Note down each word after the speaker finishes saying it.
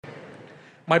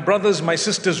My brothers, my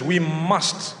sisters, we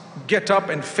must get up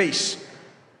and face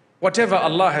whatever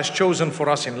Allah has chosen for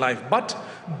us in life. But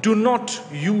do not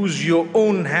use your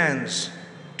own hands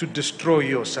to destroy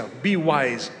yourself. Be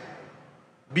wise,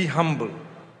 be humble,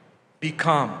 be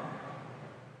calm.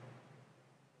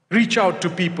 Reach out to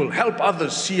people, help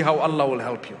others, see how Allah will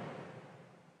help you.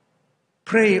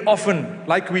 Pray often,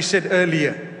 like we said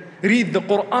earlier. Read the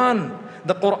Quran.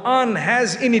 The Quran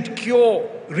has in it cure.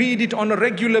 Read it on a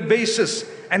regular basis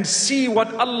and see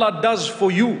what Allah does for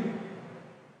you.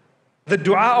 The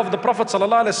dua of the Prophet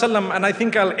ﷺ, and I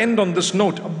think I'll end on this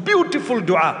note, a beautiful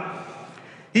dua.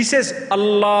 He says,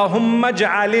 Allahumma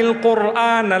ja'alil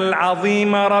Qur'an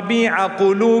al-azima rabi'a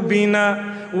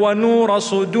qulubina wa nura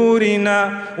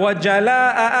sudurina wa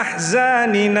jala'a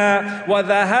ahzanina wa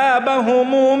dhahaba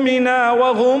humumina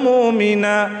wa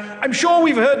ghumumina. I'm sure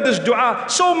we've heard this dua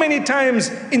so many times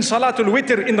in Salatul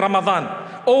Witr in Ramadan.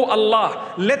 Oh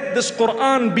Allah, let this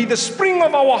Quran be the spring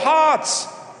of our hearts.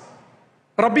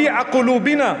 Rabi'a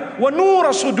qulubina wa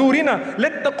nura sudurina.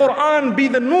 Let the Quran be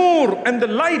the nur and the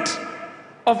light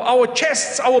of our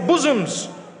chests, our bosoms.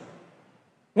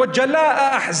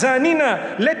 وَجَلَاءَ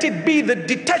أَحْزَانِنَا. Let it be the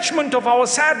detachment of our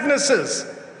sadnesses.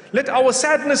 Let our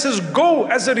sadnesses go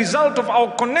as a result of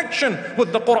our connection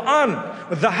with the Quran.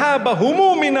 ذَهَابَ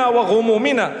هُمُومِنَا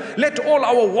وَغُمُومِنَا. Let all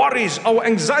our worries, our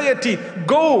anxiety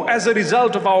go as a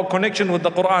result of our connection with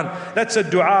the Quran. That's a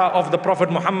dua of the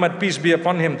Prophet Muhammad, peace be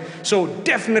upon him. So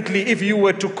definitely if you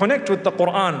were to connect with the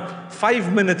Quran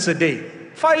 5 minutes a day,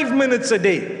 5 minutes a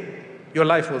day, your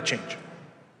life will change.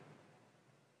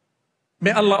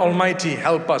 May Allah Almighty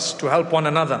help us to help one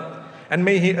another, and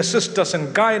may He assist us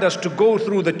and guide us to go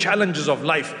through the challenges of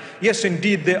life. Yes,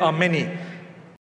 indeed, there are many.